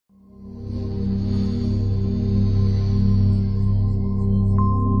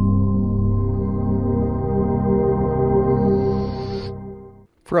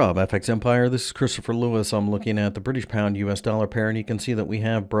From FX Empire, this is Christopher Lewis. I'm looking at the British pound US dollar pair, and you can see that we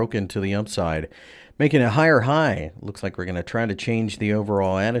have broken to the upside, making a higher high. Looks like we're going to try to change the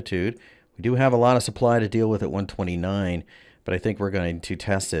overall attitude. We do have a lot of supply to deal with at 129, but I think we're going to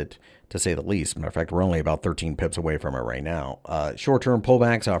test it, to say the least. Matter of fact, we're only about 13 pips away from it right now. Short-term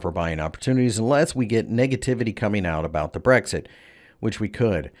pullbacks offer buying opportunities unless we get negativity coming out about the Brexit, which we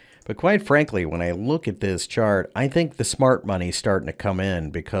could. But quite frankly, when I look at this chart, I think the smart money's starting to come in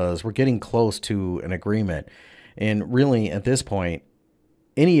because we're getting close to an agreement. And really, at this point,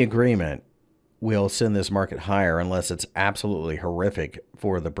 any agreement will send this market higher unless it's absolutely horrific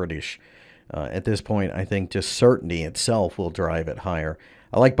for the British. At this point, I think just certainty itself will drive it higher.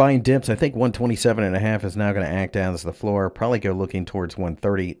 I like buying dips. I think 127.5 is now going to act as the floor. Probably go looking towards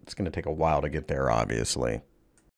 130. It's going to take a while to get there, obviously.